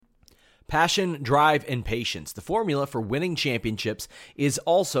Passion, drive, and patience. The formula for winning championships is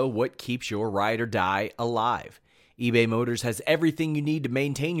also what keeps your ride or die alive. eBay Motors has everything you need to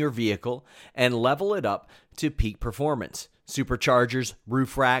maintain your vehicle and level it up to peak performance. Superchargers,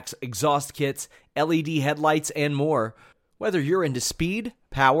 roof racks, exhaust kits, LED headlights, and more. Whether you're into speed,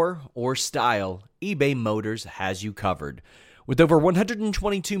 power, or style, eBay Motors has you covered. With over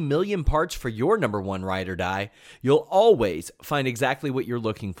 122 million parts for your number one ride or die, you'll always find exactly what you're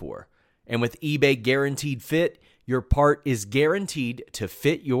looking for. And with eBay Guaranteed Fit, your part is guaranteed to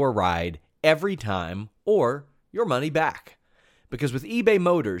fit your ride every time or your money back. Because with eBay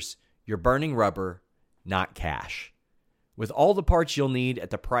Motors, you're burning rubber, not cash. With all the parts you'll need at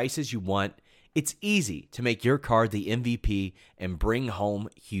the prices you want, it's easy to make your car the MVP and bring home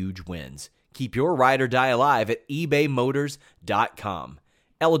huge wins. Keep your ride or die alive at ebaymotors.com.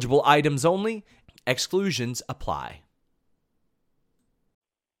 Eligible items only. Exclusions apply.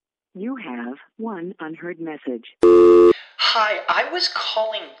 You have one unheard message. Hi, I was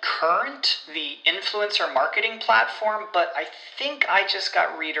calling Current, the influencer marketing platform, but I think I just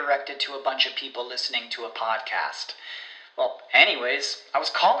got redirected to a bunch of people listening to a podcast. Well, anyways, I was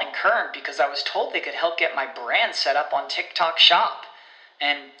calling Current because I was told they could help get my brand set up on TikTok Shop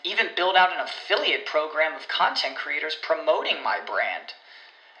and even build out an affiliate program of content creators promoting my brand.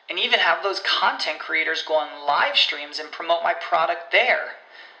 And even have those content creators go on live streams and promote my product there.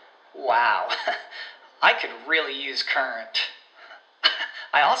 Wow, I could really use Current.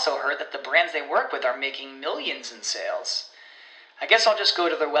 I also heard that the brands they work with are making millions in sales. I guess I'll just go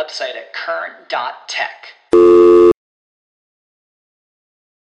to their website at current.tech.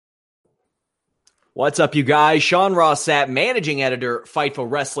 What's up, you guys? Sean Ross Sapp, managing editor,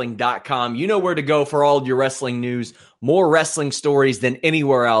 FightfulWrestling.com. You know where to go for all your wrestling news, more wrestling stories than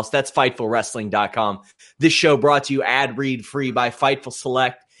anywhere else. That's FightfulWrestling.com. This show brought to you ad-read free by Fightful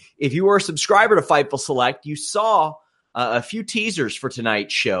Select. If you were a subscriber to Fightful Select, you saw a few teasers for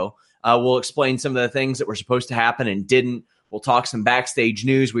tonight's show. We'll explain some of the things that were supposed to happen and didn't. We'll talk some backstage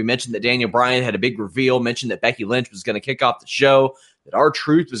news. We mentioned that Daniel Bryan had a big reveal, mentioned that Becky Lynch was going to kick off the show, that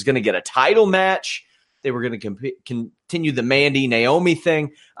R-Truth was going to get a title match. They were going to continue the Mandy-Naomi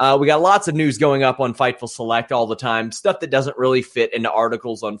thing. We got lots of news going up on Fightful Select all the time, stuff that doesn't really fit into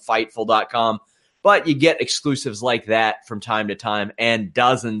articles on Fightful.com, but you get exclusives like that from time to time and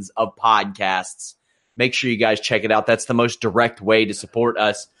dozens of podcasts. Make sure you guys check it out. That's the most direct way to support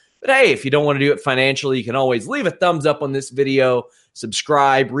us. But hey, if you don't want to do it financially, you can always leave a thumbs up on this video,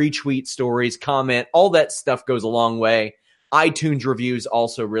 subscribe, retweet stories, comment. All that stuff goes a long way. iTunes reviews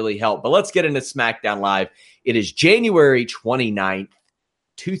also really help. But let's get into SmackDown Live. It is January 29th,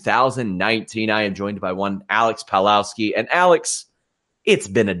 2019. I am joined by one Alex Palowski. And Alex, it's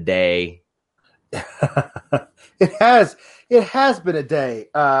been a day. It has been a day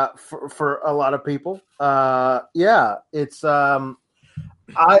for a lot of people. Yeah, it's I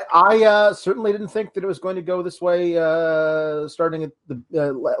certainly didn't think that it was going to go this way starting at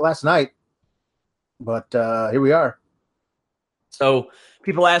the last night, but here we are. So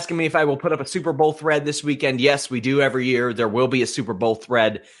people asking me if I will put up a Super Bowl thread this weekend. Yes, we do every year. There will be a Super Bowl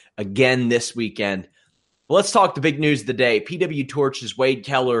thread again this weekend. Well, let's talk the big news of the day. PW Torch's Wade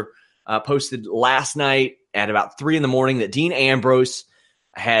Keller posted last night at about 3 a.m. that Dean Ambrose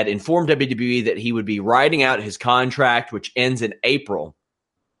had informed WWE that he would be riding out his contract, which ends in April,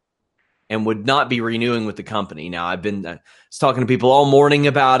 and would not be renewing with the company. Now, I've been talking to people all morning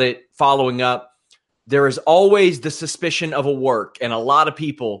about it, following up. There is always the suspicion of a work, and a lot of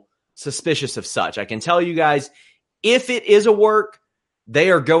people suspicious of such. I can tell you guys, if it is a work, they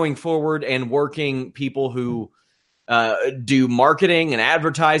are going forward and working people who do marketing and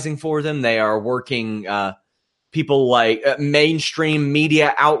advertising for them. They are working people like mainstream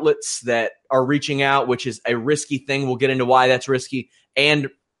media outlets that are reaching out, which is a risky thing. We'll get into why that's risky. And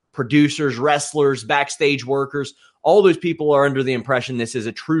producers, wrestlers, backstage workers, all those people are under the impression this is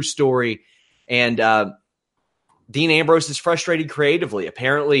a true story. And Dean Ambrose is frustrated creatively.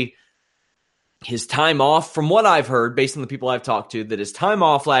 Apparently, his time off, from what I've heard, based on the people I've talked to, that his time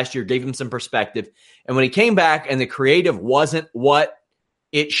off last year gave him some perspective. And when he came back and the creative wasn't what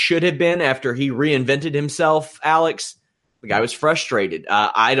it should have been after he reinvented himself, Alex, the guy was frustrated.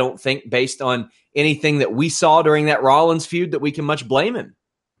 I don't think, based on anything that we saw during that Rollins feud, that we can much blame him.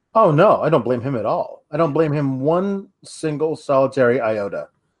 Oh, no, I don't blame him at all. I don't blame him one single solitary iota.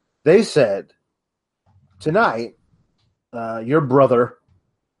 They said, tonight, your brother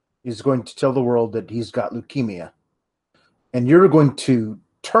is going to tell the world that he's got leukemia. And you're going to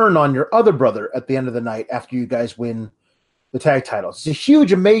turn on your other brother at the end of the night after you guys win the tag titles. It's a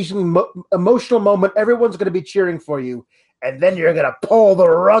huge, amazing, emotional moment. Everyone's going to be cheering for you. and then you're gonna pull the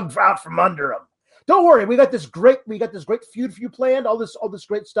rug out from under them. Don't worry, we got this great feud for you planned. All this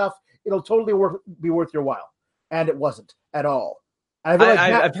great stuff. It'll totally be worth your while, and it wasn't at all.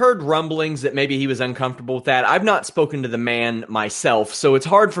 I've heard rumblings that maybe he was uncomfortable with that. I've not spoken to the man myself, so it's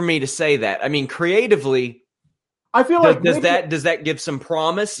hard for me to say that. I mean, creatively, I feel like does that give some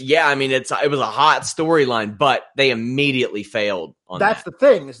promise? Yeah, I mean, it was a hot storyline, but they immediately failed on that. That's the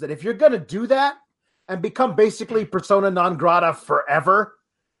thing, is that if you're going to do that and become basically persona non grata forever,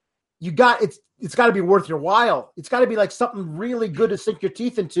 it's got to be worth your while. It's got to be like something really good to sink your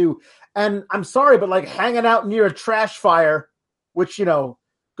teeth into. And I'm sorry, but like hanging out near a trash fire, which,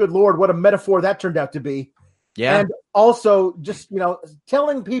 good Lord, what a metaphor that turned out to be. Yeah. And also just,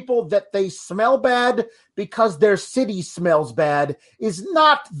 telling people that they smell bad because their city smells bad is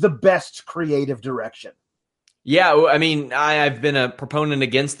not the best creative direction. Yeah, I mean, I've been a proponent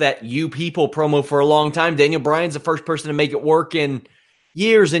against that You People promo for a long time. Daniel Bryan's the first person to make it work in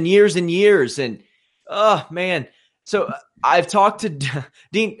years and years and years. And, oh, man. So I've talked to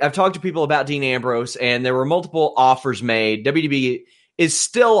Dean. I've talked to people about Dean Ambrose, and there were multiple offers made. WWE is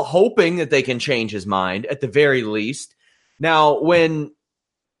still hoping that they can change his mind at the very least. Now, when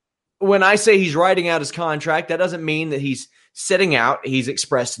I say he's writing out his contract, that doesn't mean that he's sitting out. He's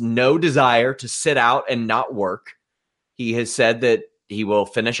expressed no desire to sit out and not work. He has said that he will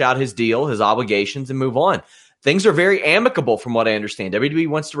finish out his deal, his obligations, and move on. Things are very amicable from what I understand. WWE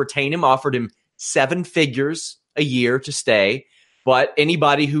wants to retain him, offered him 7 figures a year to stay. But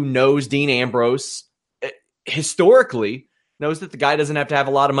anybody who knows Dean Ambrose historically knows that the guy doesn't have to have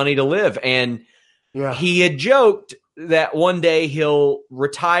a lot of money to live. And he had joked that one day he'll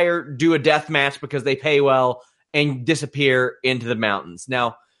retire, do a death match because they pay well, and disappear into the mountains.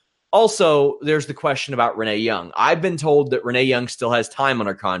 Now, also, there's the question about Renee Young. I've been told that Renee Young still has time on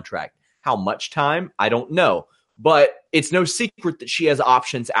her contract. How much time? I don't know. But it's no secret that she has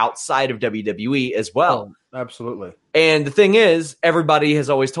options outside of WWE as well. Oh, absolutely. And the thing is, everybody has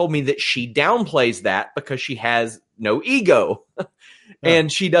always told me that she downplays that because she has no ego.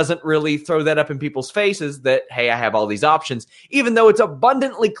 And she doesn't really throw that up in people's faces that, hey, I have all these options, even though it's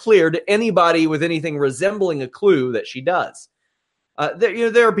abundantly clear to anybody with anything resembling a clue that she does.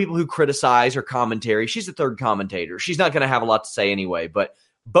 There are people who criticize her commentary. She's a third commentator. She's not going to have a lot to say anyway, but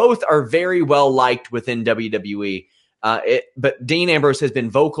both are very well liked within WWE. But Dean Ambrose has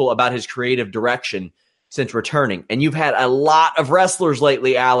been vocal about his creative direction since returning. And you've had a lot of wrestlers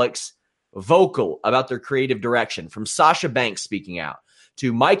lately, Alex, vocal about their creative direction, from Sasha Banks speaking out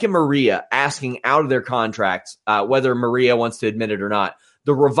to Mike and Maria asking out of their contracts, whether Maria wants to admit it or not.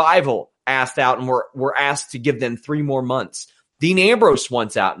 The Revival asked out and were asked to give them 3 more months. Dean Ambrose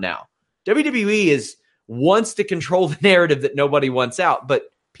wants out now. WWE wants to control the narrative that nobody wants out,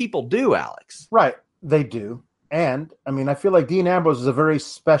 but people do, Alex. Right, they do. And, I mean, I feel like Dean Ambrose is a very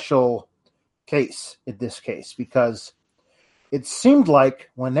special case in this case, because it seemed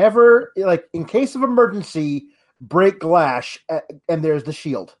like whenever, like in case of emergency, break glass, and there's the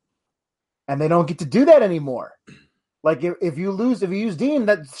Shield. And they don't get to do that anymore. Like if you use Dean,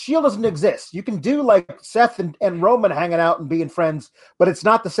 that Shield doesn't exist. You can do like Seth and Roman hanging out and being friends, but it's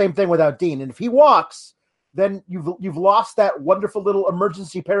not the same thing without Dean. And if he walks, then you've lost that wonderful little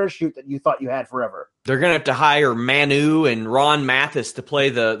emergency parachute that you thought you had forever. They're going to have to hire Manu and Ron Mathis to play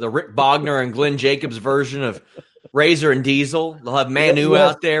the Rick Bogner and Glenn Jacobs version of Razor and Diesel. They'll have Manu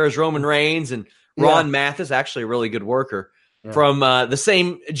out there as Roman Reigns, and Ron Mathis, actually a really good worker, from the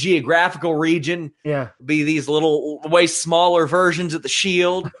same geographical region. Yeah, be these little way smaller versions of the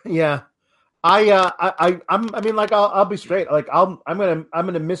Shield. Yeah. I'll be straight. Like I'm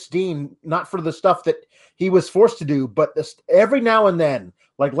gonna miss Dean, not for the stuff that he was forced to do, but every now and then,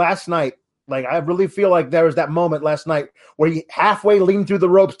 like last night, like I really feel like there was that moment last night where he halfway leaned through the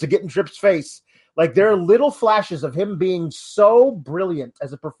ropes to get in Tripp's face. Like there are little flashes of him being so brilliant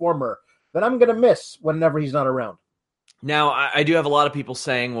as a performer that I'm gonna miss whenever he's not around. Now, I do have a lot of people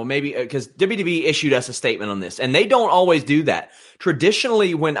saying, well, maybe because WWE issued us a statement on this, and they don't always do that.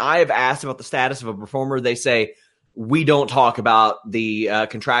 Traditionally, when I have asked about the status of a performer, they say, we don't talk about the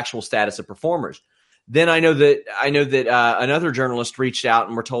contractual status of performers. Then I know that another journalist reached out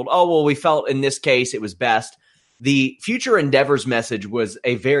and were told, oh, well, we felt in this case it was best. The Future Endeavors message was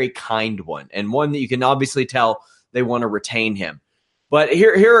a very kind one, and one that you can obviously tell they want to retain him. But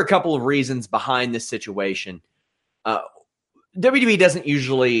here are a couple of reasons behind this situation. WWE doesn't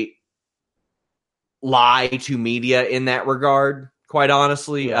usually lie to media in that regard, quite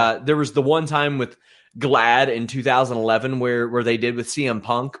honestly. There was the one time with GLAD in 2011 where they did with CM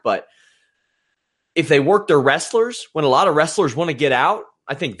Punk, but if they work their wrestlers, when a lot of wrestlers want to get out,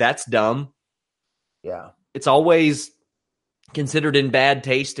 I think that's dumb. Yeah. It's always considered in bad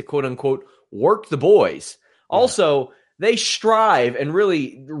taste to quote unquote work the boys. Yeah. Also, they strive and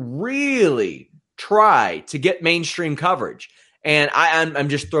really, really try to get mainstream coverage. And I'm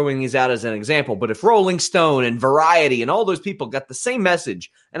just throwing these out as an example. But if Rolling Stone and Variety and all those people got the same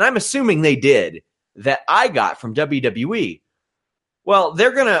message, and I'm assuming they did, that I got from WWE, well,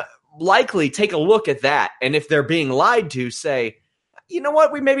 they're going to likely take a look at that. And if they're being lied to, say, you know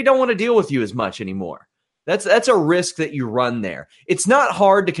what, we maybe don't want to deal with you as much anymore. That's a risk that you run there. It's not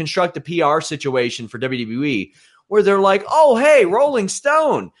hard to construct a PR situation for WWE where they're like, oh, hey, Rolling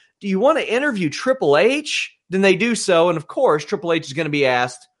Stone, do you want to interview Triple H? Then they do so. And of course, Triple H is going to be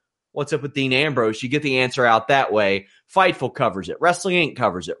asked, what's up with Dean Ambrose? You get the answer out that way. Fightful covers it. Wrestling Inc.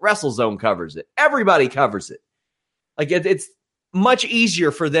 covers it. WrestleZone covers it. Everybody covers it. Like it's much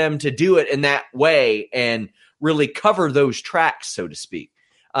easier for them to do it in that way and really cover those tracks, so to speak.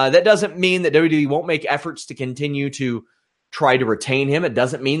 That doesn't mean that WWE won't make efforts to continue to try to retain him. It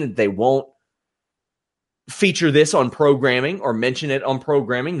doesn't mean that they won't feature this on programming or mention it on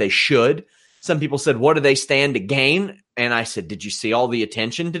programming. They should. Some people said, what do they stand to gain? And I said, did you see all the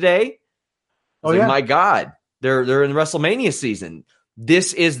attention today? Oh, yeah. My God, they're in WrestleMania season.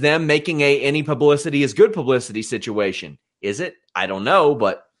 This is them making any publicity is good publicity situation. Is it? I don't know,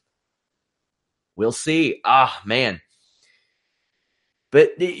 but we'll see. Man.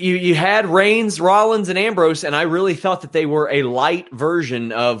 But you had Reigns, Rollins, and Ambrose, and I really thought that they were a light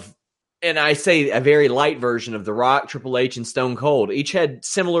version of, and I say a very light version of The Rock, Triple H, and Stone Cold. Each had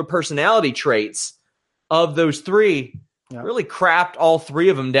similar personality traits of those three. Yeah. Really crapped all three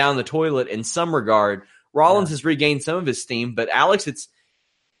of them down the toilet in some regard. Rollins has regained some of his steam, but Alex,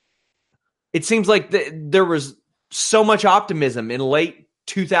 it seems like there was so much optimism in late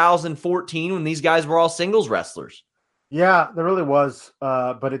 2014 when these guys were all singles wrestlers. Yeah, there really was,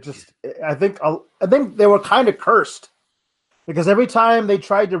 but it just I think they were kind of cursed because every time they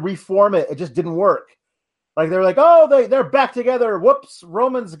tried to reform it, it just didn't work. Like they were like, oh, they're back together. Whoops,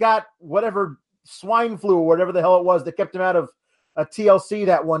 Roman's got whatever swine flu or whatever the hell it was that kept him out of a TLC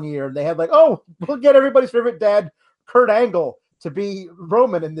that one year. And they had like, oh, we'll get everybody's favorite dad, Kurt Angle, to be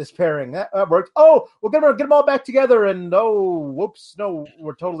Roman in this pairing. That worked. Oh, we'll get them all back together. And whoops, no,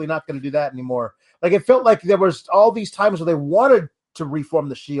 we're totally not going to do that anymore. Like it felt like there was all these times where they wanted to reform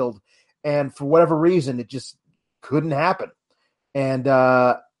the Shield, and for whatever reason, it just couldn't happen. And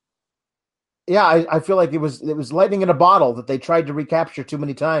I feel like it was lightning in a bottle that they tried to recapture too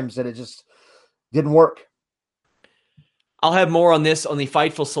many times, and it just didn't work. I'll have more on this on the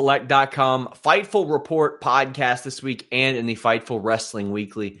FightfulSelect.com Fightful Report podcast this week and in the Fightful Wrestling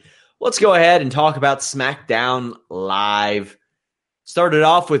Weekly. Let's go ahead and talk about SmackDown Live. Started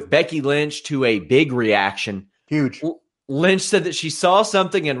off with Becky Lynch to a big reaction. Huge. Lynch said that she saw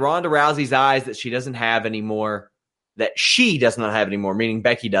something in Ronda Rousey's eyes that she doesn't have anymore, that she does not have anymore, meaning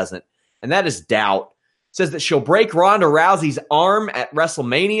Becky doesn't. And that is doubt. Says that she'll break Ronda Rousey's arm at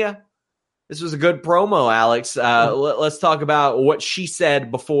WrestleMania. This was a good promo, Alex. Let's talk about what she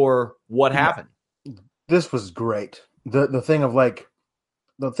said before what happened. This was great. The thing of like,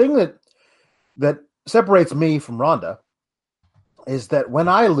 the thing that separates me from Ronda is that when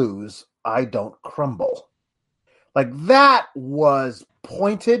I lose, I don't crumble. Like that was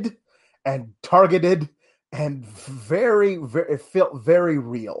pointed and targeted and very, very, it felt very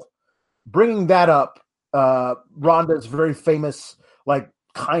real. Bringing that up, Ronda's very famous, like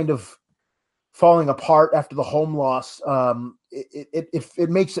kind of falling apart after the home loss. It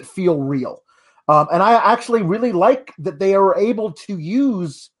makes it feel real. And I actually really like that they are able to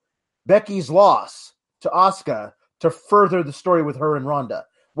use Becky's loss to Asuka to further the story with her and Ronda,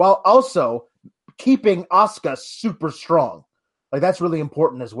 while also keeping Asuka super strong. Like that's really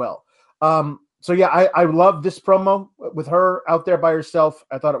important as well. So yeah, I love this promo with her out there by herself.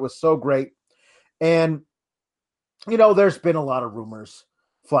 I thought it was so great. And, there's been a lot of rumors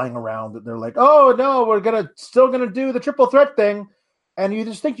flying around that they're like, oh no, we're still going to do the triple threat thing. And you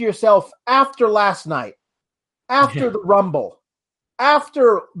just think to yourself, after last night, after the Rumble,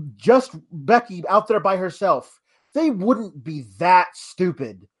 after just Becky out there by herself, they wouldn't be that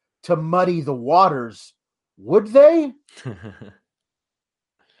stupid to muddy the waters, would they?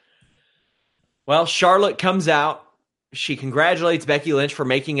 Well, Charlotte comes out. She congratulates Becky Lynch for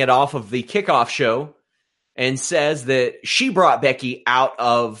making it off of the kickoff show and says that she brought Becky out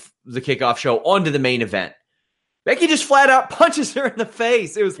of the kickoff show onto the main event. Becky just flat out punches her in the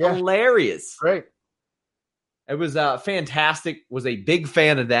face. It was hilarious. Great. It was fantastic. Was a big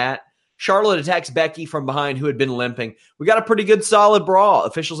fan of that. Charlotte attacks Becky from behind, who had been limping. We got a pretty good, solid brawl.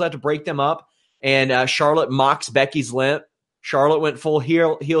 Officials had to break them up, and Charlotte mocks Becky's limp. Charlotte went full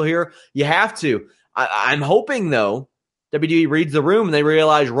heel here. You have to. I'm hoping, though, WWE reads the room and they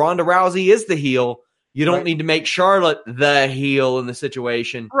realize Ronda Rousey is the heel. You don't need to make Charlotte the heel in the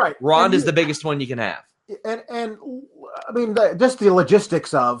situation. Right. Ronda's the biggest one you can have. And I mean, just the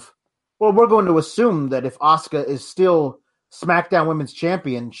logistics of, well, we're going to assume that if Asuka is still SmackDown Women's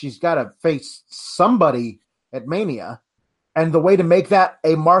Champion, she's got to face somebody at Mania. And the way to make that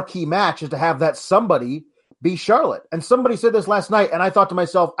a marquee match is to have that somebody be Charlotte. And somebody said this last night, and I thought to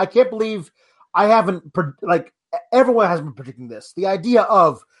myself, I can't believe I haven't, everyone has been predicting this. The idea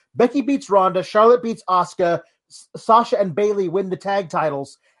of Becky beats Ronda, Charlotte beats Asuka, Sasha and Bayley win the tag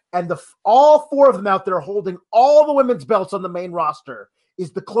titles, and all four of them out there holding all the women's belts on the main roster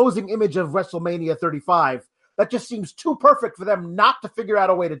is the closing image of WrestleMania 35. That just seems too perfect for them not to figure out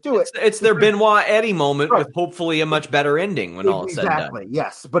a way to do it. It's their Benoit Eddie moment with hopefully a much better ending when all is said and done. Exactly,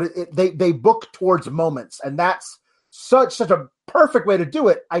 yes. But they book towards moments, and that's such a perfect way to do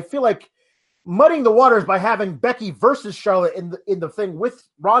it. I feel like muddying the waters by having Becky versus Charlotte in the thing with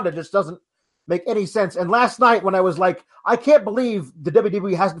Ronda just doesn't make any sense. And last night when I was like, I can't believe the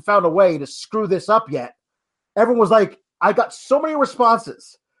WWE hasn't found a way to screw this up yet, everyone was like, I got so many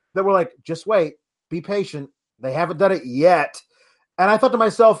responses that were like, just wait, be patient. They haven't done it yet. And I thought to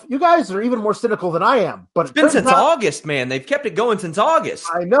myself, you guys are even more cynical than I am. But it's been since August, man. They've kept it going since August.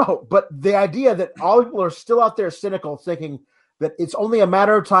 I know, but the idea that all people are still out there cynical, thinking that it's only a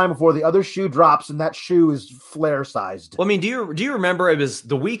matter of time before the other shoe drops, and that shoe is flare-sized. Well, I mean, do you remember it was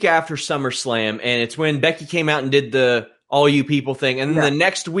the week after SummerSlam, and it's when Becky came out and did the all you people thing, and then the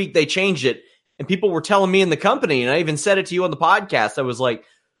next week they changed it, and people were telling me in the company, and I even said it to you on the podcast, I was like,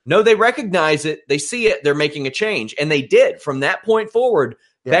 no, they recognize it, they see it, they're making a change, and they did. From that point forward,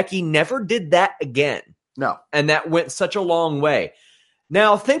 Becky never did that again. No. And that went such a long way.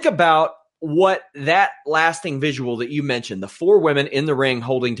 Now, think about what that lasting visual that you mentioned, the four women in the ring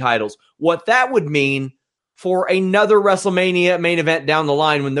holding titles, what that would mean for another WrestleMania main event down the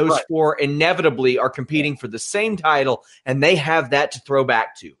line when those four inevitably are competing for the same title, and they have that to throw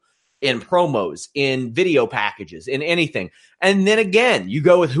back to in promos, in video packages, in anything. And then again, you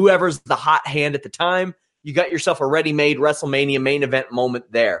go with whoever's the hot hand at the time. You got yourself a ready-made WrestleMania main event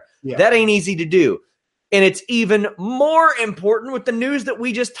moment there. Yeah. That ain't easy to do. And it's even more important with the news that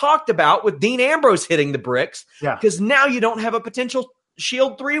we just talked about with Dean Ambrose hitting the bricks. Yeah. Because now you don't have a potential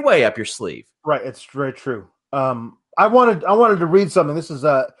Shield three-way up your sleeve. Right. It's very true. I wanted to read something. This is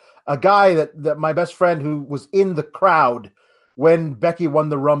a guy that my best friend who was in the crowd when Becky won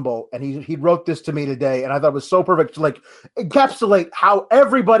the Rumble, and he wrote this to me today, and I thought it was so perfect to encapsulate how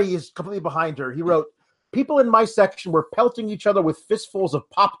everybody is completely behind her. He wrote, people in my section were pelting each other with fistfuls of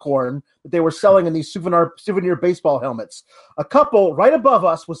popcorn that they were selling in these souvenir baseball helmets. A couple right above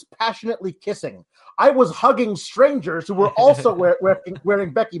us was passionately kissing. I was hugging strangers who were also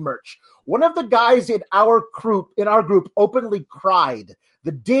wearing Becky merch. One of the guys in our group openly cried.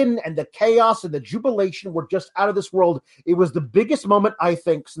 The din and the chaos and the jubilation were just out of this world. It was the biggest moment, I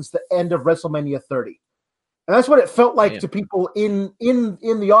think, since the end of WrestleMania 30. And that's what it felt like to people in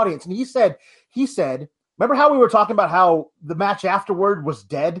the audience. And he said, remember how we were talking about how the match afterward was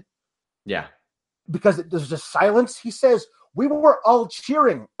dead? Yeah. Because there's just silence. He says, we were all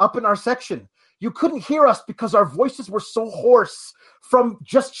cheering up in our section. You couldn't hear us because our voices were so hoarse from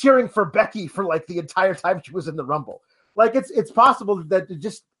just cheering for Becky for the entire time she was in the Rumble. It's possible that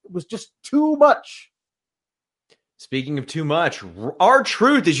it was just too much. Speaking of too much,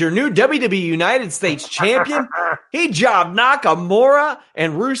 R-Truth is your new WWE United States champion. He jobbed Nakamura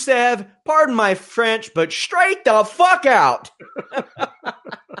and Rusev, pardon my French, but straight the fuck out.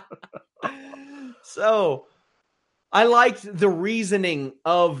 So, I liked the reasoning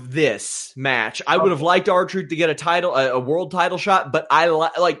of this match. I would have liked R-Truth to get a world title shot, but I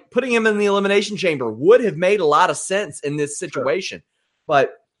like putting him in the Elimination Chamber would have made a lot of sense in this situation. Sure.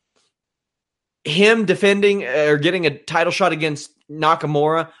 But him defending or getting a title shot against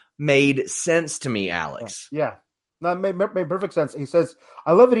Nakamura made sense to me, Alex. Yeah. That made perfect sense. He says,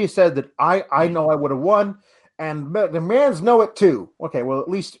 I love that he said that I know I would have won, and the McMahons know it too. Okay, well, at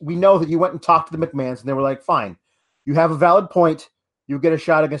least we know that you went and talked to the McMahons, and they were like, fine. You have a valid point. You get a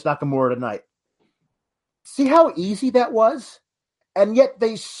shot against Nakamura tonight. See how easy that was? And yet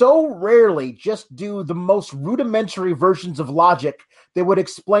they so rarely just do the most rudimentary versions of logic that would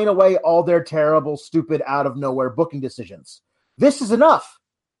explain away all their terrible, stupid, out-of-nowhere booking decisions. This is enough.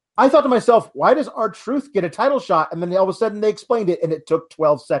 I thought to myself, why does R-Truth get a title shot? And then all of a sudden they explained it, and it took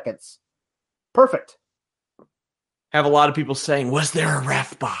 12 seconds. Perfect. Have a lot of people saying, was there a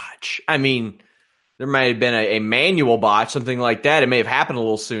ref botch? I mean, there might have been a manual botch, something like that. It may have happened a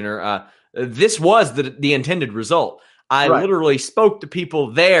little sooner. This was the intended result. I Right. literally spoke to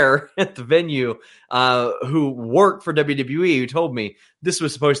people there at the venue who work for WWE who told me this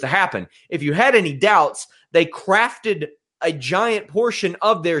was supposed to happen. If you had any doubts, they crafted a giant portion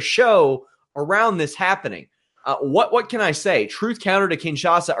of their show around this happening. What can I say? Truth countered to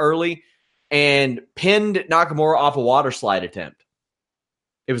Kinshasa early and pinned Nakamura off a water slide attempt.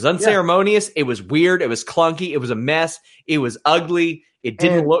 It was unceremonious. Yeah. It was weird. It was clunky. It was a mess. It was ugly. It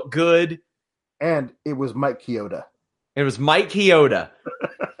didn't look good. And it was Mike Chioda. It was Mike Chioda.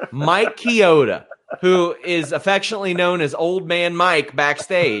 Mike Chioda, who is affectionately known as Old Man Mike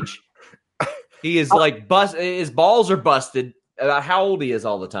backstage. He is like his balls are busted about how old he is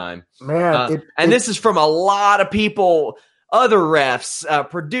all the time. Man, this is from a lot of people, other refs,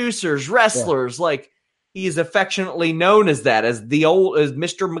 producers, wrestlers. Yeah. Like he is affectionately known as that, as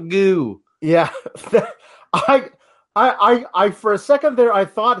Mr. Magoo. Yeah, I for a second there, I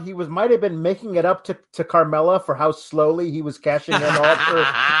thought he might have been making it up to Carmella for how slowly he was cashing in all her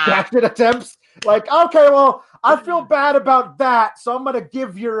cash-in attempts. Like, okay, well, I feel bad about that, so I'm going to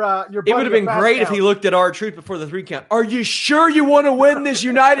give your buddy It would have been great if he looked at R-Truth before the 3 count. Are you sure you want to win this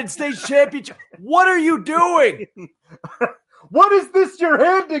United States Championship? What are you doing? What is this you're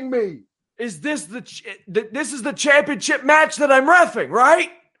handing me? Is this this is the championship match that I'm reffing, right?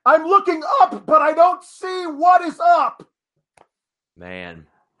 I'm looking up, but I don't see what is up. Man.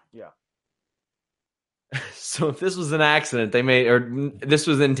 Yeah. So if this was an accident, this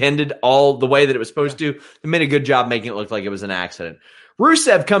was intended all the way that it was supposed to, they made a good job making it look like it was an accident.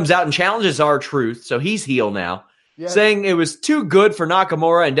 Rusev comes out and challenges R-Truth, so he's heel now, saying it was too good for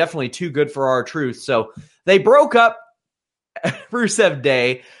Nakamura and definitely too good for R-Truth. So they broke up Rusev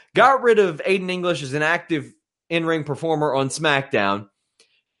Day, got rid of Aiden English as an active in-ring performer on SmackDown,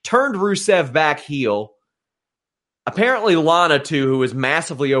 turned Rusev back heel. Apparently Lana, too, who was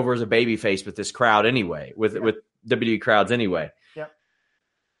massively over as a babyface with this crowd anyway, with WWE crowds anyway. Yep.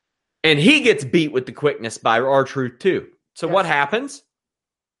 And he gets beat with the quickness by R-Truth, too. So what happens?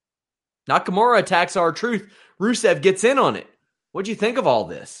 Nakamura attacks R-Truth. Rusev gets in on it. What'd you think of all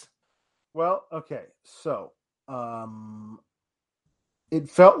this? Well, okay. So it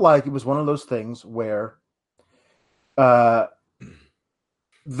felt like it was one of those things where the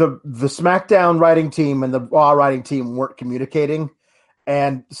SmackDown writing team and the Raw writing team weren't communicating,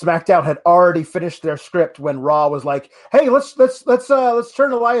 and SmackDown had already finished their script when Raw was like, "Hey, let's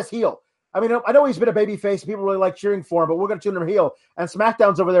turn Elias heel." I mean, I know he's been a babyface, people really like cheering for him, but we're going to turn him heel. And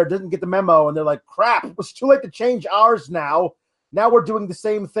SmackDown's over there didn't get the memo, and they're like, "Crap! It's too late to change ours now. Now we're doing the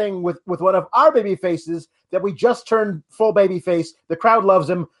same thing with one of our babyfaces that we just turned full babyface. The crowd loves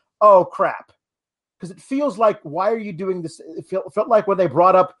him. Oh crap!" Because it feels like, why are you doing this? It felt like when they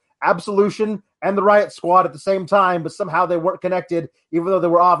brought up Absolution and the Riot Squad at the same time, but somehow they weren't connected, even though they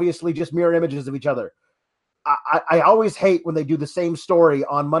were obviously just mirror images of each other. I always hate when they do the same story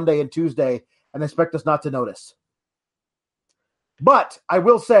on Monday and Tuesday and expect us not to notice. But I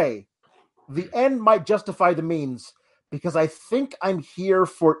will say, the end might justify the means, because I think I'm here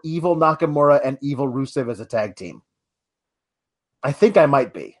for Evil Nakamura and Evil Rusev as a tag team. I think I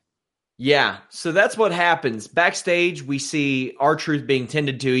might be. Yeah, so that's what happens. Backstage, we see R-Truth being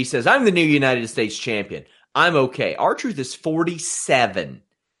tended to. He says, "I'm the new United States champion. I'm okay." R-Truth is 47.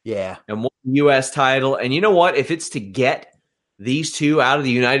 Yeah. And won the U.S. title. And you know what? If it's to get these two out of the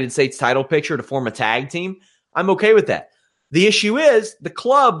United States title picture to form a tag team, I'm okay with that. The issue is the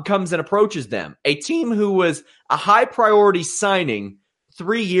club comes and approaches them, a team who was a high priority signing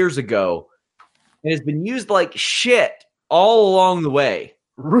 3 years ago and has been used like shit all along the way.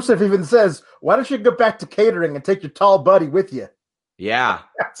 Rusev even says, "Why don't you go back to catering and take your tall buddy with you?" Yeah.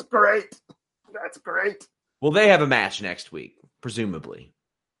 That's great. That's great. Well, they have a match next week, presumably.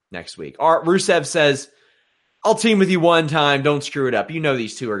 Next week. Rusev says, "I'll team with you one time. Don't screw it up. You know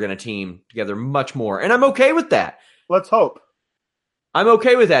these two are going to team together much more." And I'm okay with that. Let's hope. I'm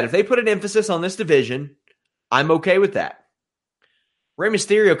okay with that. If they put an emphasis on this division, I'm okay with that. Rey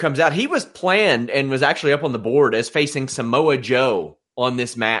Mysterio comes out. He was planned and was actually up on the board as facing Samoa Joe on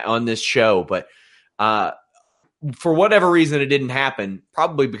this show, but for whatever reason it didn't happen,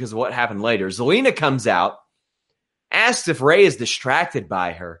 probably because of what happened later. Zelina comes out, asks if Rey is distracted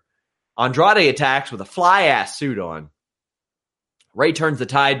by her. Andrade attacks with a fly-ass suit on. Rey turns the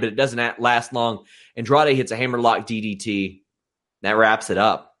tide, but it doesn't last long. Andrade hits a hammerlock DDT. That wraps it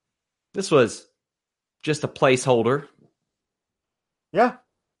up. This was just a placeholder. Yeah.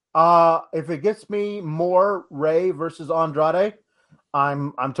 If it gets me more Rey versus Andrade,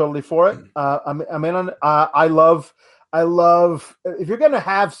 I'm totally for it. I'm in on. I love. If you're gonna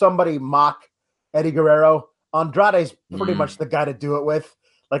have somebody mock Eddie Guerrero, Andrade's pretty much the guy to do it with.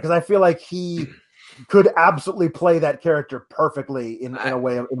 Like, because I feel like he could absolutely play that character perfectly in a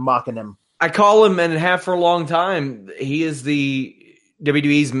way in mocking him. I call him and have for a long time. He is the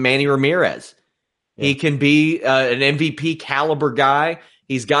WWE's Manny Ramirez. Yeah. He can be an MVP caliber guy.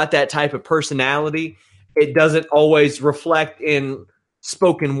 He's got that type of personality. It doesn't always reflect in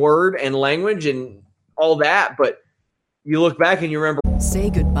spoken word and language and all that, but you look back and you remember. Say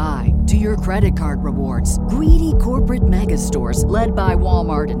goodbye to your credit card rewards. Greedy corporate mega stores, led by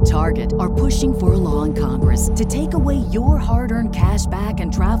Walmart and Target, are pushing for a law in Congress to take away your hard-earned cash back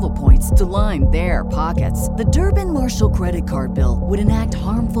and travel points to line their pockets. The Durbin-Marshall credit card bill would enact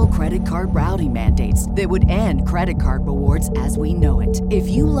harmful credit card routing mandates that would end credit card rewards as we know it. If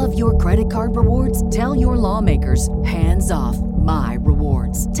you love your credit card rewards, tell your lawmakers, hands off my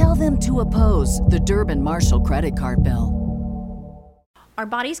rewards. Tell them to oppose the Durbin-Marshall credit card bill. Our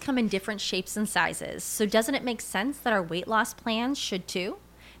bodies come in different shapes and sizes, so doesn't it make sense that our weight loss plans should too?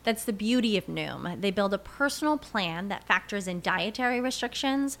 That's the beauty of Noom. They build a personal plan that factors in dietary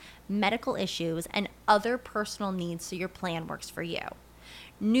restrictions, medical issues, and other personal needs so your plan works for you.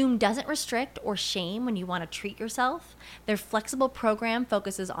 Noom doesn't restrict or shame when you want to treat yourself. Their flexible program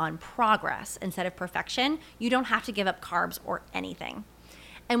focuses on progress instead of perfection. You don't have to give up carbs or anything.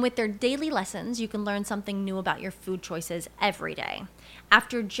 And with their daily lessons, you can learn something new about your food choices every day.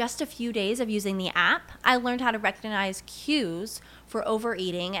 After just a few days of using the app, I learned how to recognize cues for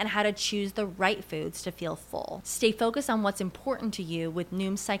overeating and how to choose the right foods to feel full. Stay focused on what's important to you with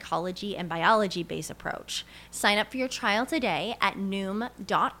Noom's psychology and biology-based approach. Sign up for your trial today at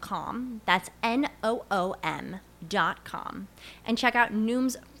Noom.com. That's Noom.com. And check out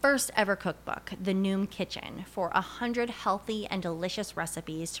Noom's first ever cookbook, The Noom Kitchen, for 100 healthy and delicious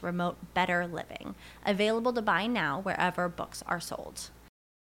recipes to promote better living. Available to buy now wherever books are sold.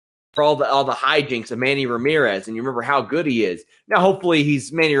 For all the hijinks of Manny Ramirez, and you remember how good he is. Now, hopefully,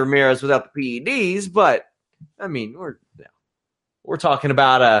 he's Manny Ramirez without the PEDs, but I mean, we're talking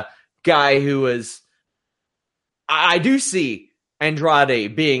about a guy who is. I do see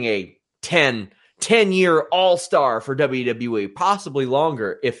Andrade being a 10-year all-star for WWE, possibly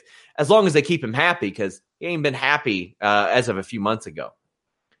longer, as long as they keep him happy, because he ain't been happy as of a few months ago.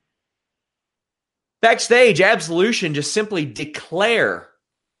 Backstage, Absolution just simply declare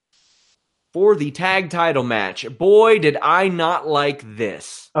for the tag title match. Boy, did I not like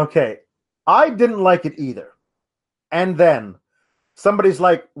this. Okay, I didn't like it either. And then somebody's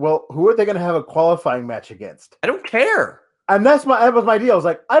like, well, who are they going to have a qualifying match against? I don't care. And that was my deal. I was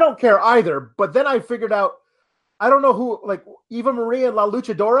like, I don't care either. But then I figured out, I don't know who, like Eva Marie and La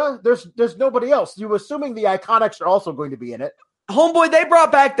Luchadora. There's nobody else. You assuming the Iconics are also going to be in it. Homeboy, they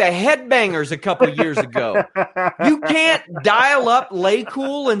brought back the Headbangers a couple years ago. You can't dial up Lay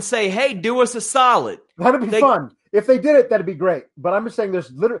Cool and say, hey, do us a solid. That'd be fun. If they did it, that'd be great. But I'm just saying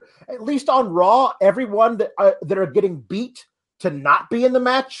there's literally, at least on Raw, everyone that are getting beat to not be in the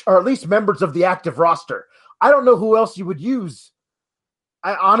match are at least members of the active roster. I don't know who else you would use.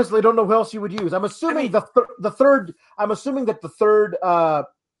 I honestly don't know who else you would use. I'm assuming the third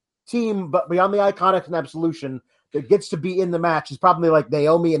team, but beyond the Iconics and Absolution, that gets to be in the match is probably like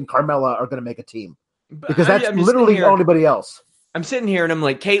Naomi and Carmella are going to make a team, because that's literally anybody else. I'm sitting here and I'm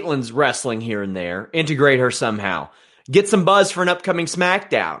like, Caitlin's wrestling here and there. Integrate her somehow. Get some buzz for an upcoming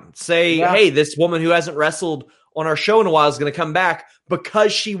SmackDown. Say, hey, this woman who hasn't wrestled on our show in a while is going to come back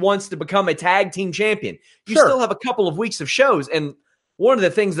because she wants to become a tag team champion. You still have a couple of weeks of shows. And one of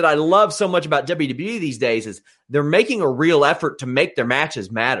the things that I love so much about WWE these days is they're making a real effort to make their matches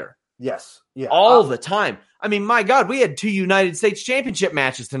matter. Yes. Yeah. All the time. I mean, my God, we had 2 United States Championship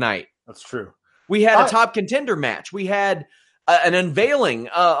matches tonight. That's true. We had a top contender match. We had an unveiling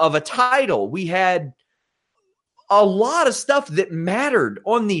of a title. We had a lot of stuff that mattered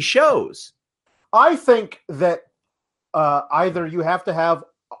on these shows. I think that either you have to have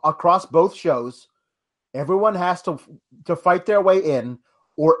across both shows, everyone has to fight their way in,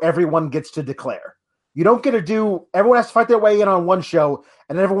 or everyone gets to declare. You don't get to do, everyone has to fight their way in on one show,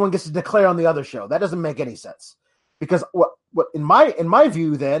 and then everyone gets to declare on the other show. That doesn't make any sense. Because what in my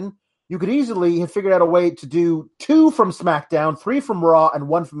view, then, you could easily have figured out a way to do 2 from SmackDown, 3 from Raw, and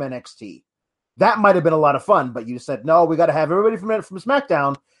 1 from NXT. That might have been a lot of fun, but you said, no, we got to have everybody from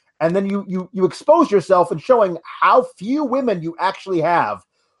SmackDown, and then you expose yourself in showing how few women you actually have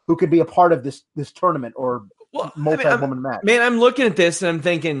who could be a part of this tournament or multi-woman match. Man, I'm looking at this and I'm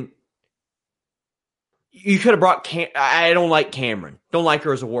thinking, you could have brought I don't like Cameron. Don't like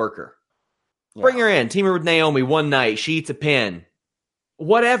her as a worker. Yeah. Bring her in. Team her with Naomi one night. She eats a pin.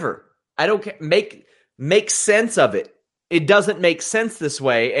 Whatever. I don't care. Make sense of it. It doesn't make sense this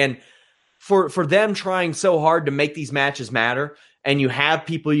way. And for them trying so hard to make these matches matter, and you have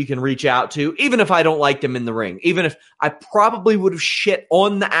people you can reach out to, even if I don't like them in the ring, even if I probably would have shit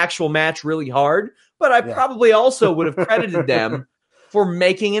on the actual match really hard, but I probably also would have credited them for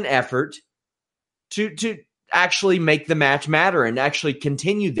making an effort to actually make the match matter and actually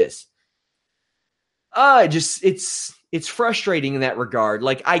continue this. It's frustrating in that regard.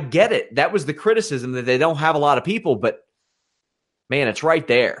 Like, I get it. That was the criticism, that they don't have a lot of people, but man, it's right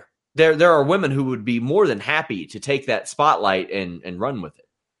there. There are women who would be more than happy to take that spotlight and run with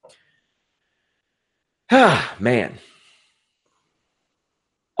it. Man.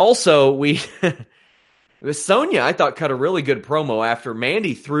 Also, Sonya, I thought, cut a really good promo after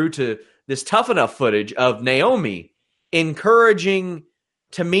Mandy threw to this Tough Enough footage of Naomi encouraging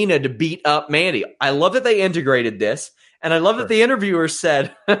Tamina to beat up Mandy. I love that they integrated this, and I love that the interviewer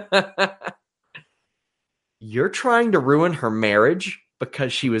said, "You're trying to ruin her marriage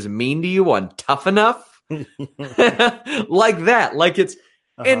because she was mean to you on Tough Enough?" Like that. Like it's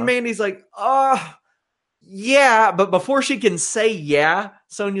and Mandy's like, "Oh, yeah," but before she can say yeah,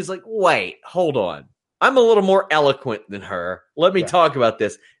 Sonya's like, "Wait, hold on. I'm a little more eloquent than her. Let me talk about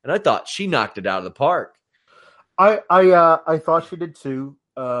this." And I thought she knocked it out of the park. I thought she did too.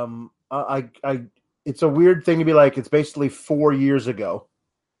 It's a weird thing to be like, it's basically 4 years ago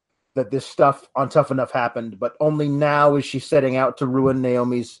that this stuff on Tough Enough happened, but only now is she setting out to ruin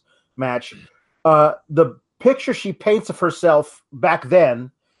Naomi's match. The picture she paints of herself back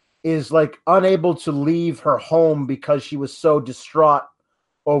then is like unable to leave her home because she was so distraught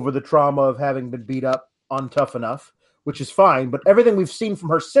over the trauma of having been beat up on Tough Enough, which is fine. But everything we've seen from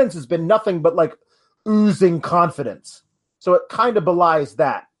her since has been nothing but like oozing confidence. So it kind of belies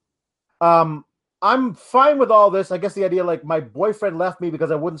that. I'm fine with all this. I guess the idea, like, my boyfriend left me because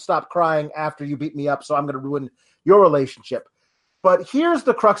I wouldn't stop crying after you beat me up, so I'm going to ruin your relationship. But here's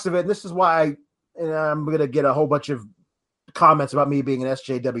the crux of it, and this is why I'm going to get a whole bunch of comments about me being an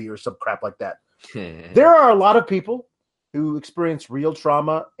SJW or some crap like that. There are a lot of people who experience real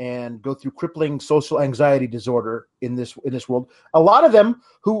trauma and go through crippling social anxiety disorder in this world. A lot of them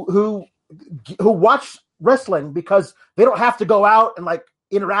who watch wrestling because they don't have to go out and like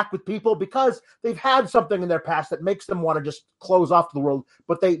interact with people because they've had something in their past that makes them want to just close off the world,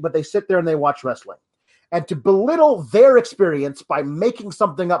 but they sit there and they watch wrestling. And to belittle their experience by making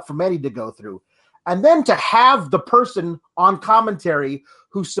something up for many to go through, and then to have the person on commentary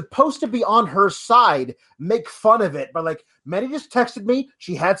who's supposed to be on her side make fun of it by like, Mandy just texted me,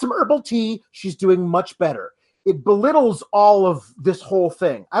 she had some herbal tea, she's doing much better. It belittles all of this whole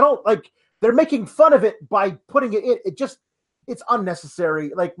thing. I don't like, they're making fun of it by putting it in. It's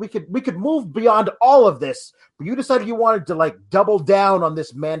unnecessary. Like we could move beyond all of this, but you decided you wanted to like double down on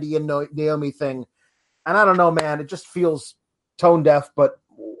this Mandy and Naomi thing. And I don't know, man, it just feels tone deaf, but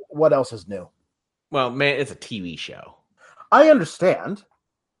what else is new? Well, man, it's a TV show. I understand,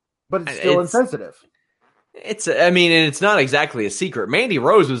 but it's still insensitive. It's not exactly a secret. Mandy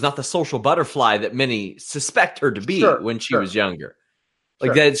Rose was not the social butterfly that many suspect her to be when she was younger.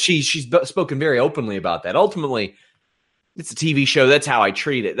 Like that, she's spoken very openly about that. Ultimately, it's a TV show. That's how I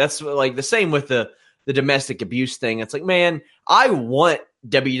treat it. That's like the same with the domestic abuse thing. It's like, man, I want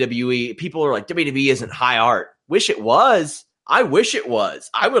WWE. People are like, WWE isn't high art. Wish it was. I wish it was.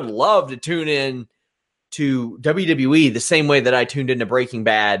 I would love to tune in to WWE the same way that I tuned into Breaking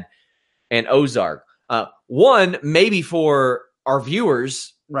Bad and Ozark. One, maybe for our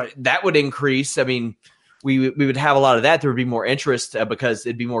viewers, right, that would increase. I mean, we would have a lot of that. There would be more interest because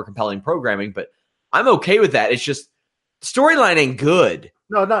it'd be more compelling programming. But I'm okay with that. It's just storyline ain't good.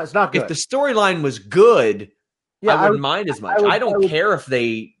 No, it's not good. If the storyline was good, I wouldn't mind as much. I don't care if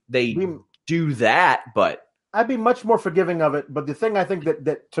they do that, but I'd be much more forgiving of it. But the thing I think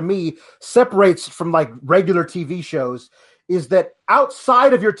that to me separates from like regular TV shows is that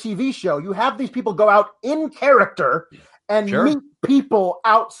outside of your TV show, you have these people go out in character and meet people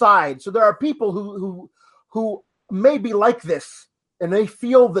outside. So there are people who may be like this and they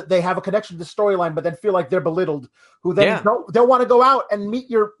feel that they have a connection to the storyline, but then feel like they're belittled, who then don't want to go out and meet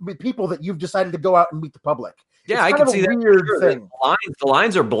people that you've decided to go out and meet the public. Yeah, I can see that. Weird thing. The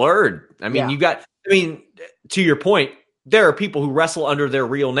lines are blurred. I mean, to your point, there are people who wrestle under their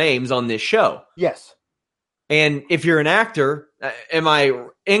real names on this show. Yes. And if you're an actor, am I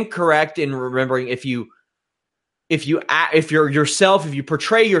incorrect in remembering if you're yourself, if you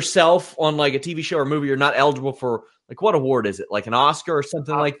portray yourself on like a TV show or movie, you're not eligible for like, what award is it? Like an Oscar or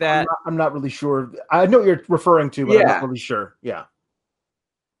something like that? I'm not really sure. I know what you're referring to, but I'm not really sure. Yeah.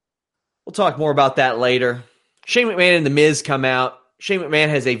 We'll talk more about that later. Shane McMahon and The Miz come out. Shane McMahon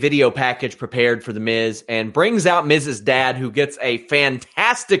has a video package prepared for The Miz and brings out Miz's dad, who gets a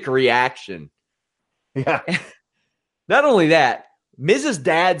fantastic reaction. Yeah. Not only that, Miz's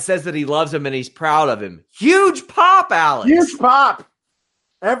dad says that he loves him and he's proud of him. Huge pop, Alex. Huge pop.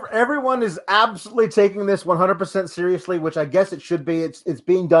 Everyone is absolutely taking this 100% seriously, which I guess it should be. It's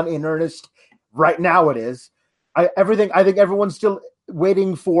being done in earnest right now. It is. I think everyone's still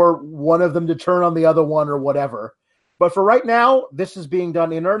waiting for one of them to turn on the other one or whatever. But for right now, this is being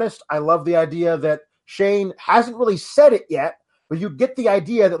done in earnest. I love the idea that Shane hasn't really said it yet, but you get the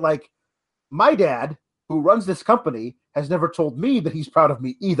idea that, like, my dad, who runs this company, has never told me that he's proud of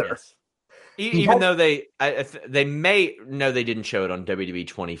me either. Yes. Even though they may no, they didn't show it on WWE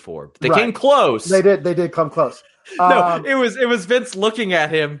 24. But they came close. They did come close. No, it was Vince looking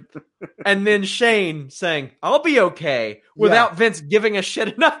at him, and then Shane saying, "I'll be okay," without Vince giving a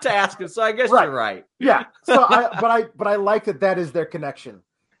shit enough to ask him. So I guess you're right. Yeah. So I like that is their connection.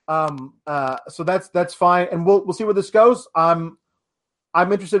 So that's fine, and we'll see where this goes. I'm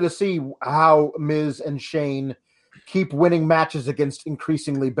interested to see how Miz and Shane keep winning matches against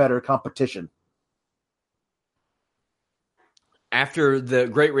increasingly better competition. After the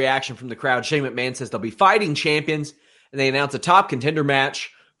great reaction from the crowd, Shane McMahon says they'll be fighting champions, and they announce a top contender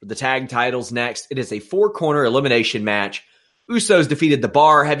match for the tag titles next. It is a 4-corner elimination match. Usos defeated The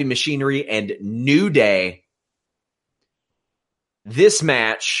Bar, Heavy Machinery, and New Day. This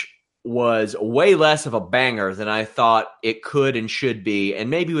match was way less of a banger than I thought it could and should be, and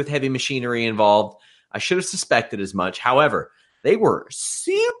maybe with Heavy Machinery involved, I should have suspected as much. However, they were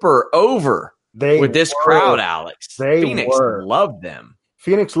super over with this crowd, Alex. Phoenix loved them.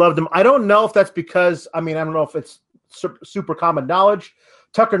 Phoenix loved them. I don't know if that's because, I don't know if it's super common knowledge.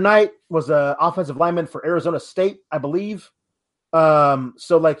 Tucker Knight was an offensive lineman for Arizona State, I believe.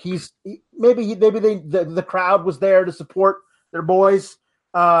 So like maybe the crowd was there to support their boys.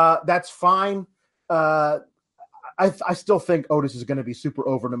 That's fine. I still think Otis is going to be super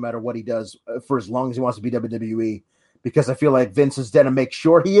over no matter what he does for as long as he wants to be WWE, because I feel like Vince is going to make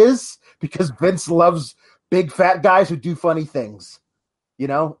sure he is, because Vince loves big fat guys who do funny things. You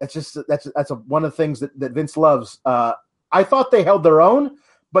know, it's just that's one of the things that Vince loves. I thought they held their own,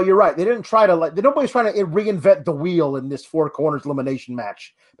 but you're right. They didn't try to nobody's trying to reinvent the wheel in this 4 corners elimination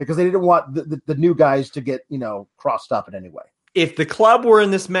match, because they didn't want the new guys to get, crossed up in any way. If the club were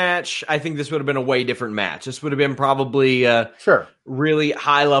in this match, I think this would have been a way different match. This would have been probably a really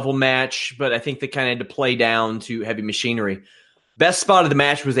high-level match, but I think they kind of had to play down to Heavy Machinery. Best spot of the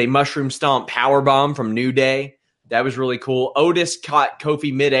match was a mushroom stomp powerbomb from New Day. That was really cool. Otis caught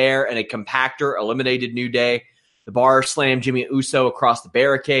Kofi midair, and a compactor eliminated New Day. The Bar slammed Jimmy Uso across the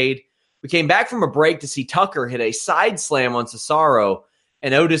barricade. We came back from a break to see Tucker hit a side slam on Cesaro,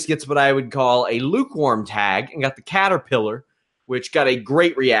 and Otis gets what I would call a lukewarm tag and got the Caterpillar, which got a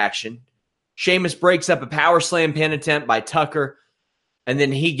great reaction. Sheamus breaks up a power slam pin attempt by Tucker, and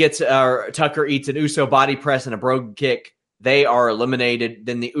then Tucker eats an Uso body press and a brogue kick. They are eliminated.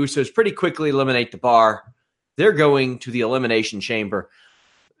 Then the Usos pretty quickly eliminate the Bar. They're going to the Elimination Chamber.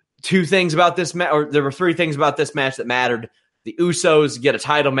 There were 3 things about this match that mattered. The Usos get a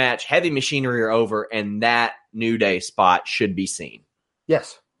title match, Heavy Machinery are over, and that New Day spot should be seen.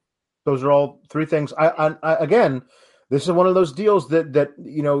 Yes. Those are all 3 things. I again, this is one of those deals that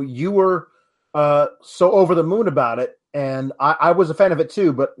you were so over the moon about it, and I was a fan of it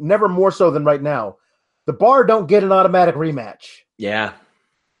too, but never more so than right now. The Bar don't get an automatic rematch. Yeah.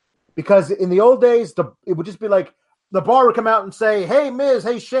 Because in the old days, it would just be like the Bar would come out and say, "Hey, Miz,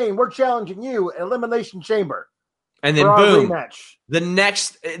 hey, Shane, we're challenging you, Elimination Chamber." And then boom, rematch.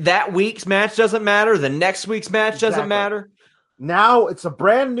 That week's match doesn't matter. The next week's match doesn't matter. Now it's a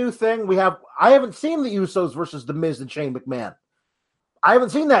brand new thing. I haven't seen the Usos versus the Miz and Shane McMahon. I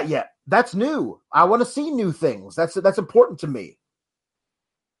haven't seen that yet. That's new. I want to see new things. That's important to me.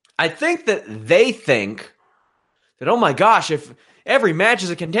 I think that they think that, oh my gosh, if every match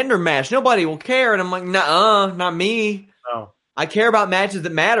is a contender match, nobody will care. And I'm like, nuh-uh, not me. No. I care about matches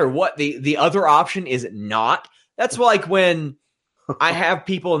that matter. What the other option is not. That's like when I have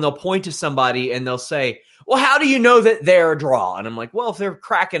people and they'll point to somebody and they'll say, well, how do you know that they're a draw? And I'm like, well, if they're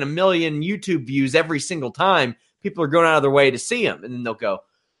cracking 1 million YouTube views every single time, people are going out of their way to see them. And then they'll go,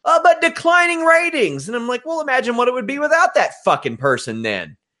 oh, but declining ratings. And I'm like, well, imagine what it would be without that fucking person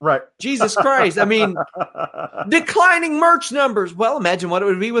then. Right. Jesus Christ. I mean, declining merch numbers. Well, imagine what it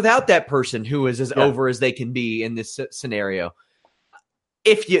would be without that person who is as over as they can be in this scenario.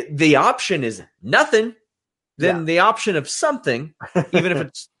 If the option is nothing, then the option of something, even if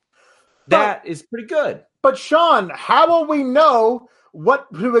it's is pretty good. But Sean, how will we know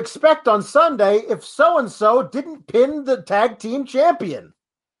what to expect on Sunday if so-and-so didn't pin the tag team champion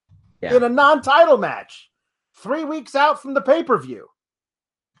in a non-title match 3 weeks out from the pay-per-view?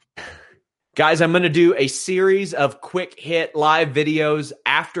 Guys, I'm going to do a series of quick hit live videos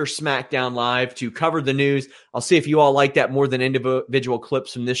after SmackDown Live to cover the news. I'll see if you all like that more than individual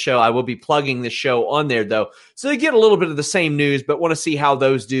clips from this show. I will be plugging this show on there, though, so you get a little bit of the same news, but want to see how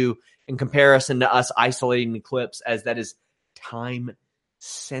those do in comparison to us isolating the clips, as that is time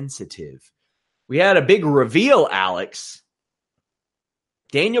sensitive. We had a big reveal, Alex.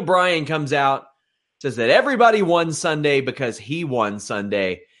 Daniel Bryan comes out, says that everybody won Sunday because he won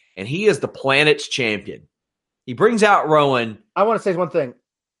Sunday. And he is the planet's champion. He brings out Rowan. I want to say one thing.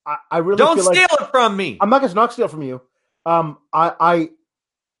 I really don't feel steal like, it from me. I'm not going to not steal it from you. I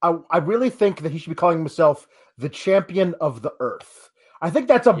really think that he should be calling himself the champion of the earth. I think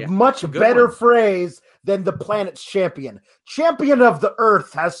that's a much better phrase than the planet's champion. Champion of the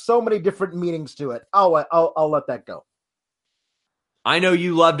earth has so many different meanings to it. I'll let that go. I know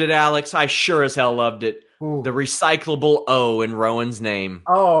you loved it, Alex. I sure as hell loved it. Ooh. The recyclable O in Rowan's name.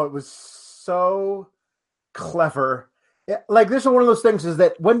 Oh, it was so clever. Like, this is one of those things is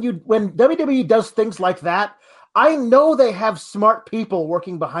that when WWE does things like that, I know they have smart people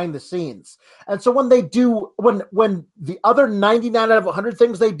working behind the scenes. And so when they do, when the other 99 out of 100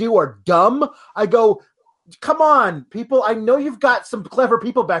 things they do are dumb, I go, come on, people. I know you've got some clever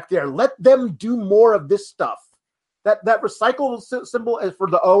people back there. Let them do more of this stuff. That recyclable symbol for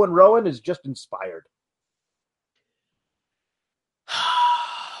the O in Rowan is just inspired.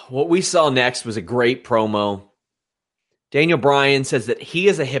 What we saw next was a great promo. Daniel Bryan says that he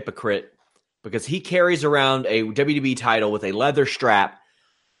is a hypocrite because he carries around a WWE title with a leather strap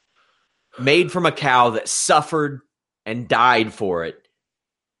made from a cow that suffered and died for it.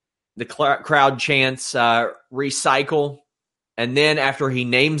 The crowd chants recycle. And then after he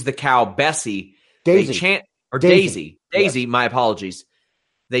names the cow Bessie, Daisy. they chant, or Daisy. Daisy, Yes. my apologies.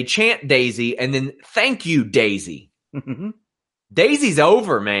 They chant Daisy and then thank you, Daisy. Daisy's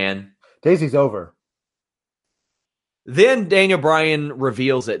over, man. Daisy's over. Then Daniel Bryan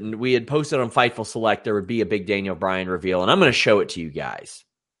reveals it, and we had posted on Fightful Select there would be a big Daniel Bryan reveal, and I'm going to show it to you guys.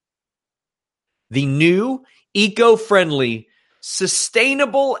 The new, eco-friendly,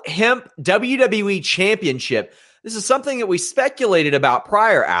 sustainable hemp WWE Championship. This is something that we speculated about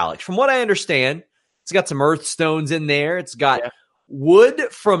prior, Alex. From what I understand, it's got some earth stones in there. It's got wood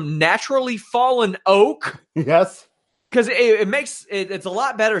from naturally fallen oak. Yes. Because it's a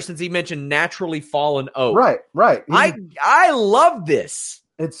lot better since he mentioned naturally fallen oak. Right. I love this.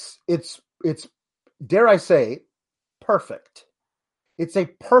 It's dare I say, perfect. It's a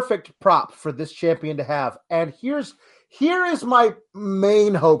perfect prop for this champion to have. And here is my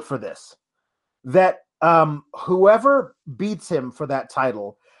main hope for this. That whoever beats him for that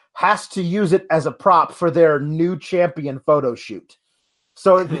title has to use it as a prop for their new champion photo shoot.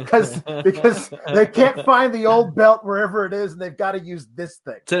 So because they can't find the old belt wherever it is, and they've got to use this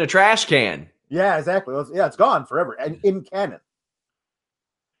thing. It's in a trash can. Yeah, exactly. It's gone forever and in canon.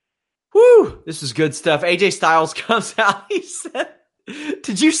 Whew, this is good stuff. AJ Styles comes out. He said,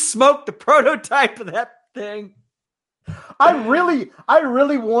 "Did you smoke the prototype of that thing?" I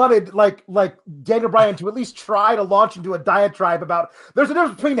really wanted like Daniel Bryan to at least try to launch into a diatribe about there's a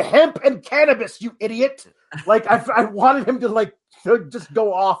difference between hemp and cannabis, you idiot. Like I wanted him to just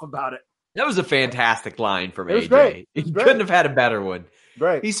go off about it. That was a fantastic line from AJ. Great. He couldn't have had a better one.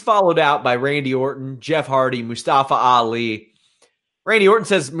 Right. He's followed out by Randy Orton, Jeff Hardy, Mustafa Ali. Randy Orton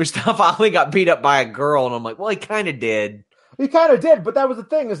says Mustafa Ali got beat up by a girl, and I'm like, well, he kind of did. He kind of did, but that was the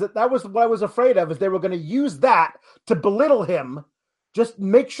thing, is that was what I was afraid of, is they were going to use that to belittle him, just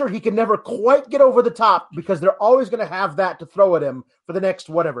make sure he can never quite get over the top, because they're always going to have that to throw at him for the next,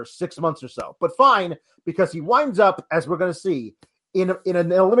 6 months or so. But fine, because he winds up, as we're going to see, in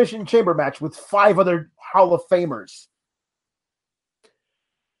an Elimination Chamber match with 5 other Hall of Famers.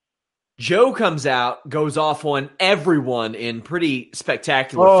 Joe comes out, goes off on everyone in pretty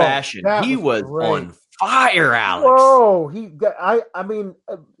spectacular fashion. He was on fire, Alex. Whoa,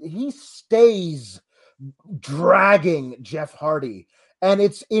 he stays dragging Jeff Hardy, and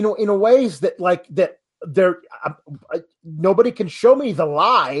it's in a ways that there nobody can show me the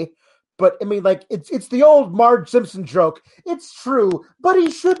lie, but I mean, like, it's the old Marge Simpson joke. It's true, but he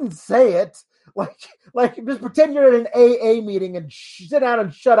shouldn't say it. Like just pretend you're at an AA meeting and sit down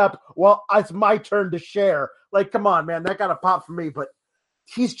and shut up while it's my turn to share. Like, come on, man, that got a pop for me, but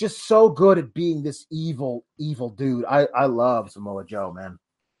he's just so good at being this evil dude. I love Samoa Joe, man.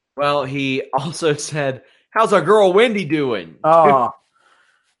 Well, he also said, "How's our girl Wendy doing?" Oh,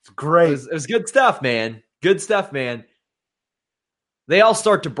 it's great. It was good stuff, man. Good stuff, man. They all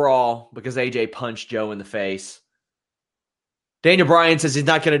start to brawl because AJ punched Joe in the face. Daniel Bryan says he's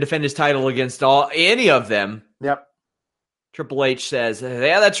not going to defend his title against any of them. Yep. Triple H says,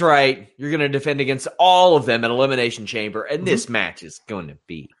 yeah, that's right. You're going to defend against all of them at Elimination Chamber, and this match is going to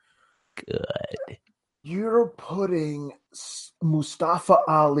be good. You're putting Mustafa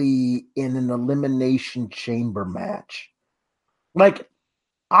Ali in an Elimination Chamber match. Like,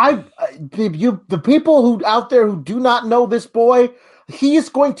 the people who out there who do not know this boy, he is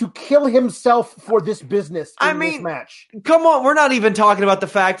going to kill himself for this business in this match. Come on, we're not even talking about the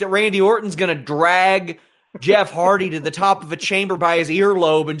fact that Randy Orton's going to drag Jeff Hardy to the top of a chamber by his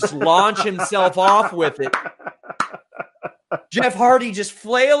earlobe and just launch himself off with it. Jeff Hardy just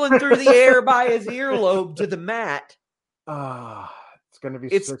flailing through the air by his earlobe to the mat. It's going to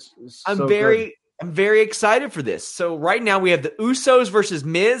be I'm very excited for this. So right now we have the Usos versus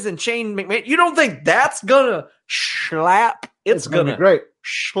Miz and Shane McMahon. You don't think that's going to slap? It's going to be great.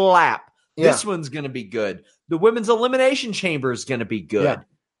 Slap. Yeah. This one's going to be good. The Women's Elimination Chamber is going to be good. Yeah.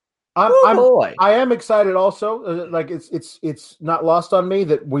 I am excited also. It's not lost on me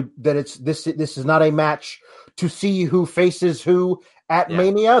that this is not a match to see who faces who at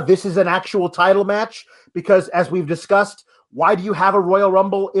Mania. This is an actual title match because, as we've discussed, why do you have a Royal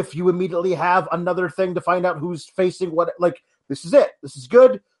Rumble if you immediately have another thing to find out who's facing what? Like, this is it. This is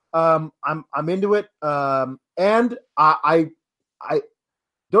good. I'm into it. And I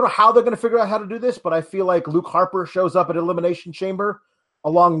don't know how they're going to figure out how to do this, but I feel like Luke Harper shows up at Elimination Chamber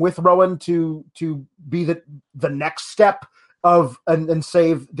along with Rowan to be the next step of and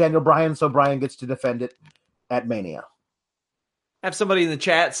save Daniel Bryan, so Bryan gets to defend it at Mania. I have somebody in the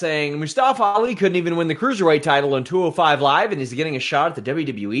chat saying Mustafa Ali couldn't even win the Cruiserweight title on 205 Live, and he's getting a shot at the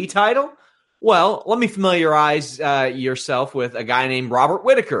WWE title. Well, let me familiarize yourself with a guy named Robert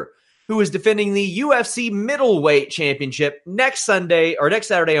Whittaker, who is defending the UFC Middleweight Championship next Saturday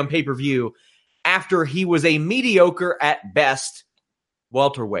on pay-per-view after he was a mediocre at best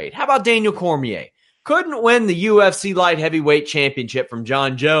welterweight. How about Daniel Cormier? Couldn't win the UFC Light Heavyweight Championship from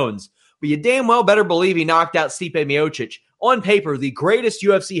John Jones, but you damn well better believe he knocked out Stipe Miocic on paper, the greatest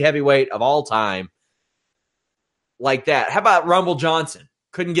UFC heavyweight of all time. Like that. How about Rumble Johnson?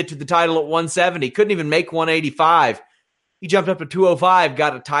 Couldn't get to the title at 170. Couldn't even make 185. He jumped up to 205,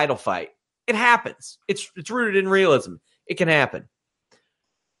 got a title fight. It happens. It's rooted in realism. It can happen.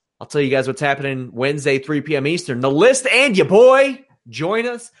 I'll tell you guys what's happening Wednesday, 3 p.m. Eastern. The List and your boy. Join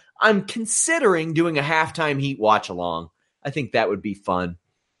us. I'm considering doing a halftime Heat watch along. I think that would be fun.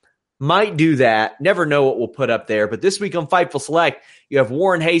 Might do that. Never know what we'll put up there. But this week on Fightful Select, you have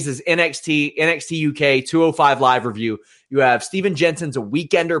Warren Hayes' NXT UK 205 Live review. You have Steven Jensen's A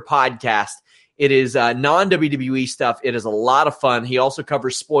Weekender podcast. It is non-WWE stuff. It is a lot of fun. He also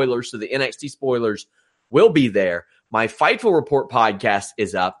covers spoilers, so the NXT spoilers will be there. My Fightful Report podcast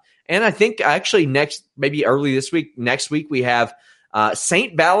is up. And I think actually next week, we have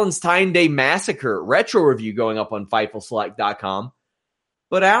St. Valentine Day Massacre retro review going up on FightfulSelect.com.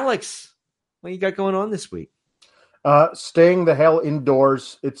 But Alex, what you got going on this week? Staying the hell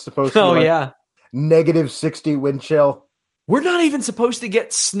indoors. It's supposed to be negative 60 wind chill. We're not even supposed to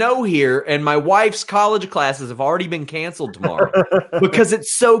get snow here, and my wife's college classes have already been canceled tomorrow because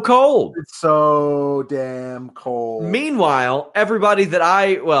it's so cold. It's so damn cold. Meanwhile, everybody that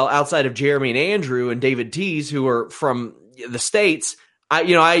outside of Jeremy and Andrew and David Tees, who are from the States,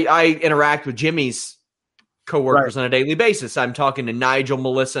 I interact with Jimmy's coworkers on a daily basis. I'm talking to Nigel,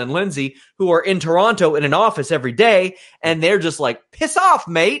 Melissa, and Lindsay, who are in Toronto in an office every day, and they're just like, piss off,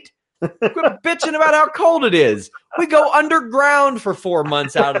 mate. Quit bitching about how cold it is. We go underground for 4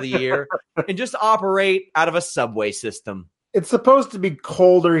 months out of the year and just operate out of a subway system. It's supposed to be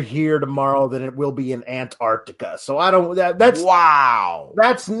colder here tomorrow than it will be in Antarctica. So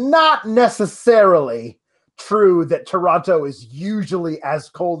that's not necessarily true that Toronto is usually as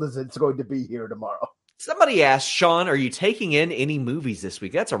cold as it's going to be here tomorrow. Somebody asked, Sean, are you taking in any movies this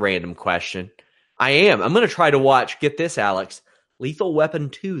week? That's a random question. I am. I'm going to try to watch, get this, Alex, Lethal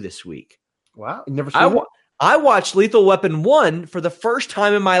Weapon 2 this week. Wow. You never seen it? I watched Lethal Weapon 1 for the first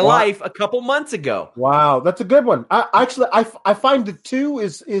time in my life a couple months ago. Wow. That's a good one. I find the 2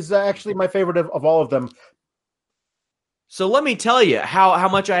 is actually my favorite of all of them. So let me tell you how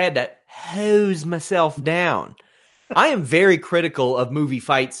much I had to hose myself down. I am very critical of movie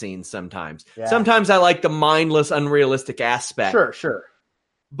fight scenes sometimes. Yeah. Sometimes I like the mindless, unrealistic aspect. Sure.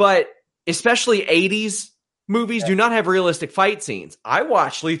 But especially 80s movies do not have realistic fight scenes. I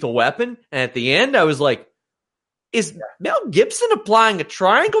watched Lethal Weapon, and at the end I was like, is Mel Gibson applying a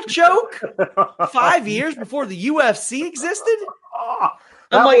triangle choke 5 years before the UFC existed?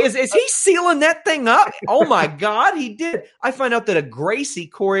 I'm like, is he sealing that thing up? Oh my God, he did. I find out that a Gracie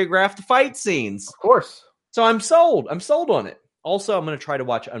choreographed the fight scenes. Of course. So I'm sold. I'm sold on it. Also, I'm going to try to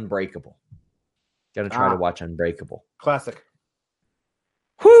watch Unbreakable. Got to try to watch Unbreakable. Classic.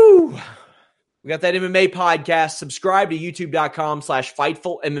 Whoo! We got that MMA podcast. Subscribe to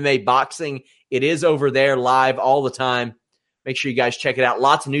youtube.com/Fightful MMA Boxing. It is over there live all the time. Make sure you guys check it out.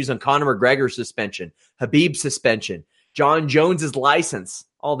 Lots of news on Conor McGregor's suspension, Khabib's suspension, John Jones's license,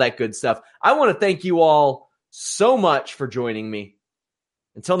 all that good stuff. I want to thank you all so much for joining me.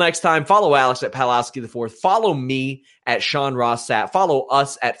 Until next time, follow Alex at Palowski IV. Follow me at Sean Ross Sapp. Follow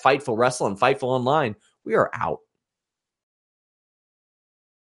us at Fightful Wrestle and Fightful Online. We are out.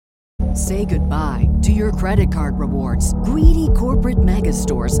 Say goodbye to your credit card rewards. Greedy corporate mega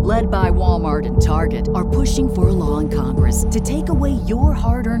stores, led by Walmart and Target, are pushing for a law in Congress to take away your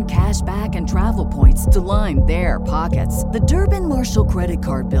hard-earned cash back and travel points to line their pockets. The Durbin-Marshall credit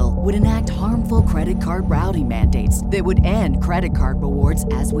card bill would enact harmful credit card routing mandates that would end credit card rewards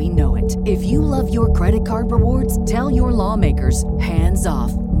as we know it. If you love your credit card rewards, tell your lawmakers, hands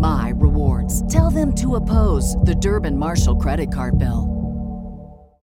off my rewards. Tell them to oppose the Durbin-Marshall credit card bill.